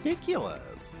 This is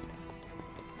ridiculous.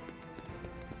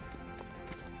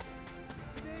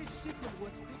 Today's shipment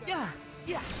was bigger.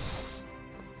 Yeah.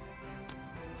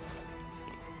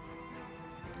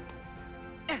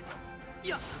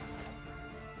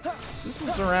 This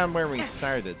is around where we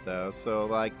started, though, so,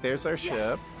 like, there's our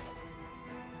ship.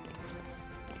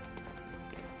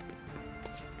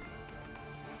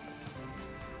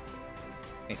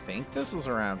 I think this is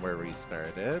around where we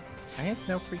started. I have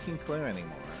no freaking clue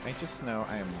anymore. I just know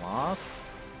I am lost,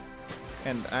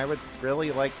 and I would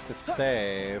really like to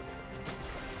save.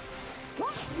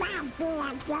 This might be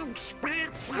a good spot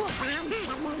to find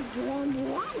some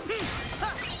ingredients.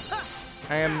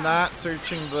 I am not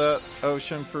searching the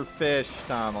ocean for fish,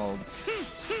 Donald.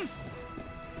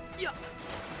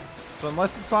 So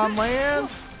unless it's on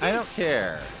land, I don't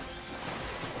care.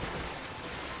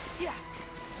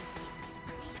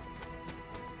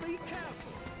 Be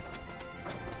careful.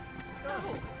 Oh. I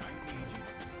need you.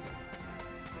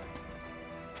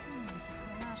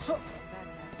 Now shift is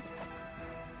better.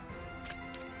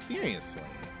 Seriously.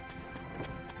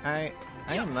 I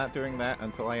am not doing that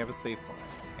until I have a save point.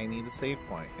 I need a save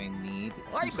point. I need to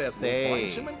I bet we'll find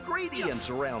save. some ingredients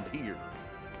around here.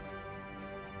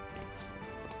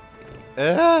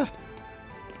 Ugh.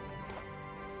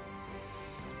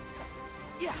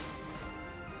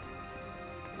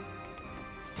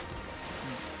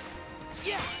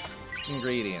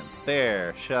 Ingredients.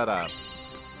 There. Shut up.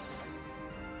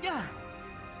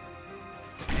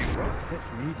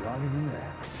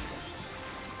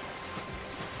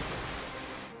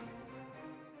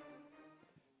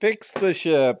 Fix the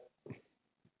ship.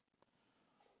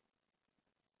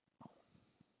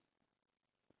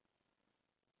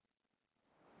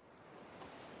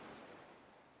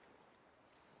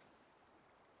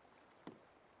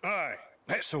 Aye,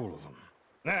 that's all of them.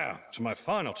 Now, to my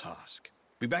final task.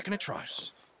 Be back in a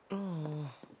trice.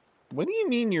 What do you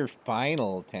mean your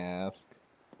final task?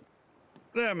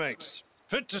 There, mates.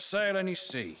 Fit to sail any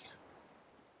sea.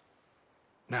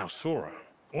 Now, Sora,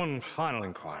 one final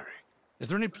inquiry. Is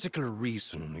there any particular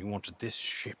reason you wanted this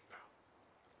ship?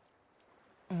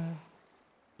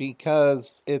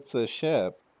 Because it's a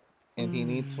ship, and he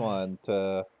needs one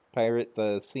to pirate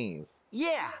the seas.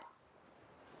 Yeah.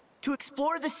 To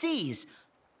explore the seas.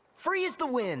 Free as the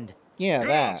wind. Yeah, Good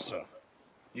that. answer.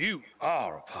 You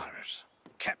are a pirate,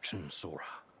 Captain Sora.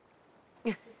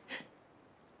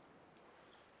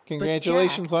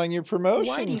 Congratulations on your Why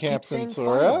promotion, do you keep Captain saying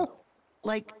Sora. final?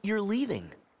 Like you're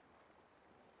leaving.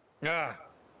 Ah,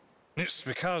 it's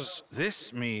because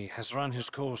this me has run his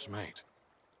course, mate.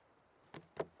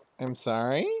 I'm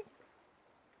sorry?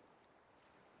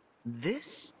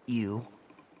 This you?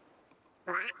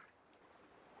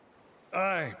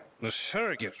 Aye, the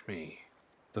surrogate me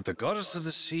that the goddess of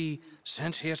the sea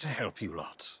sent here to help you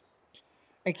lot.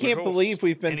 I can't Of believe course,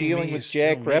 we've been any dealing me with is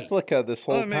Jack still me. Replica this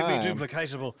whole I may be time.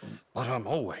 duplicatable, but I'm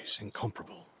always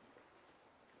incomparable.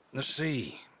 The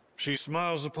sea, she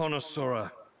smiles upon us,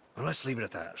 Sora, and let's leave it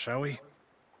at that, shall we?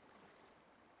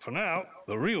 For now,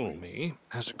 the real me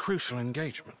has a crucial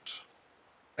engagement.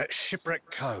 At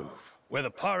Shipwreck Cove, where the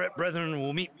pirate brethren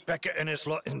will meet Beckett and his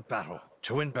lot in battle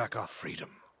to win back our freedom.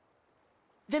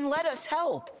 Then let us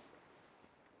help.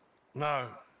 No,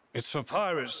 it's for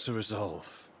pirates to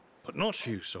resolve, but not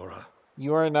you, Sora.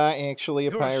 You are not actually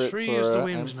a You're as pirate, free as the Sora.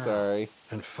 wind I'm now. sorry.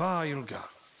 And far you'll go.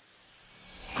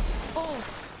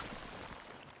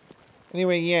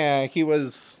 Anyway, yeah, he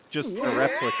was just a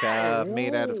replica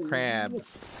made out of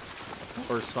crabs.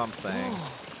 Or something.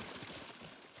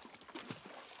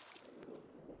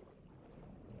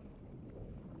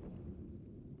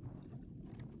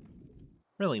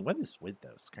 Really, what is with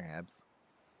those crabs?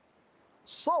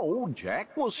 So,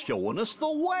 Jack was showing us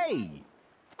the way.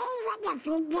 Even if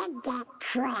he did get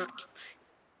tricked.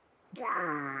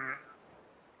 Ah.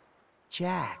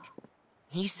 Jack.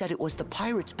 He said it was the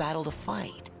pirates' battle to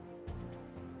fight.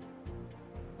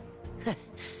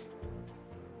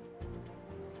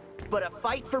 But a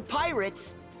fight for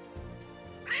pirates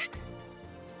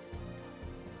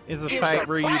Is a It's fight a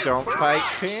where you fight don't for fight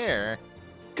us. fair.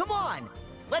 Come on,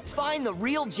 let's find the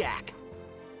real Jack.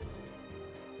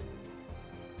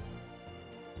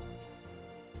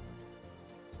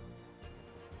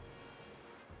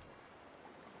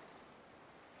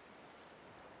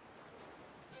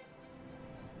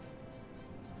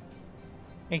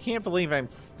 I can't believe I'm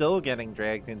still getting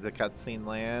dragged into cutscene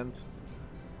land.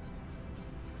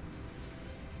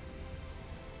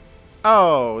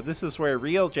 Oh, this is where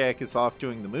real Jack is off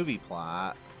doing the movie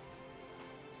plot.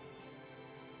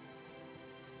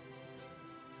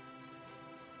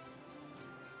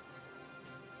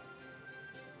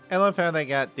 I love how they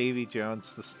got Davy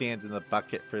Jones to stand in a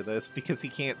bucket for this because he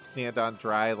can't stand on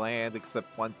dry land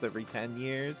except once every 10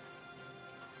 years.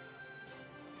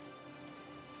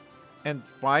 And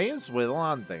why is Will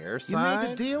on their You side?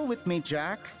 made a deal with me,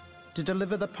 Jack, to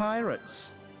deliver the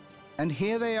pirates. And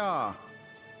here they are.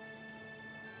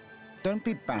 Don't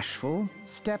be bashful.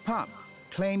 Step up.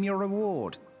 Claim your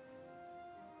reward.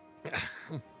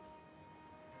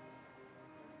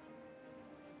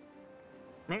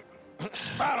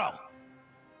 Sparrow,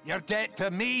 your debt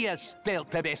to me is still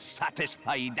to be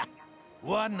satisfied.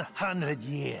 100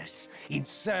 years in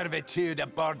servitude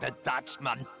aboard the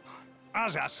Dutchman.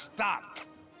 As a start.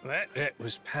 That debt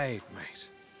was paid, mate.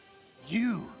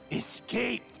 You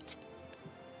escaped.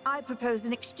 I propose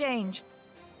an exchange.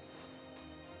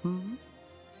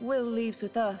 Will leaves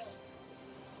with us.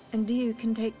 And you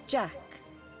can take Jack.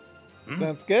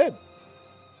 Sounds good.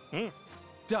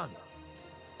 Done.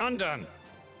 Undone.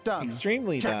 Done.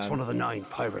 Extremely Jack's done. one of the 9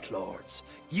 pirate lords.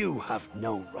 You have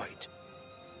no right.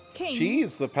 King.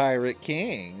 She's the pirate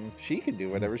king. She can do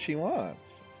whatever she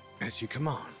wants. As you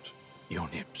command, your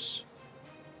nips.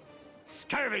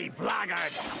 Scurvy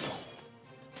blackguard!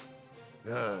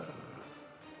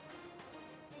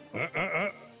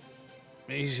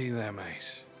 Easy there,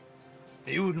 mate.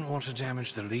 You wouldn't want to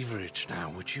damage the leverage now,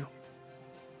 would you?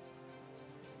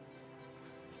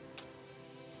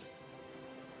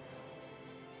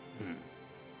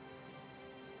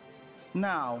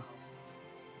 Now.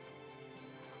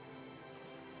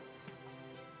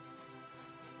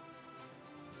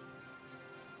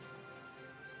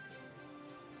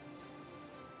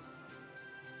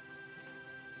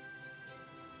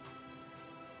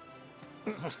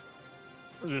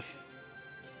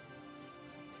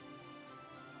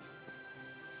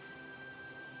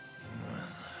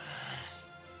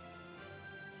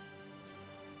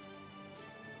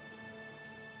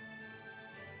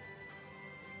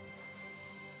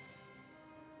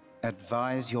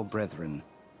 Advise your brethren.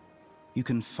 You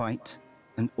can fight,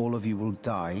 and all of you will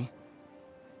die,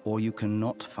 or you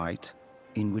cannot fight,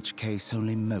 in which case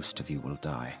only most of you will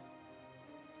die.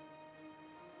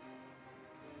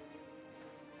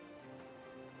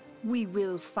 We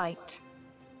will fight.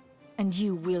 And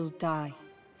you will die.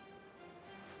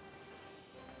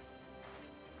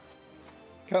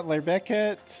 Cutler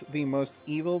Beckett, the most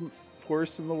evil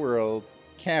force in the world.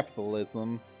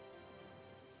 Capitalism.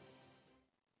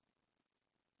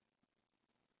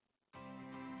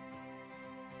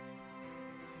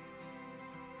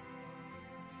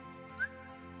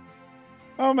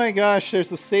 Oh my gosh,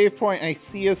 there's a save point. I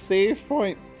see a save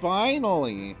point,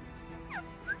 finally. You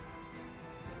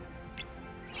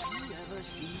ever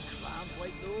see crabs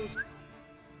like those?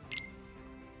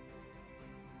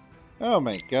 Oh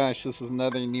my gosh, this is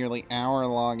another nearly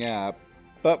hour-long app.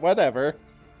 But whatever.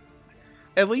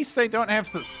 At least I don't have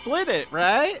to split it,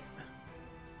 right?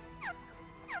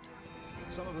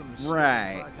 Some of them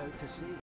Right. back out to sea.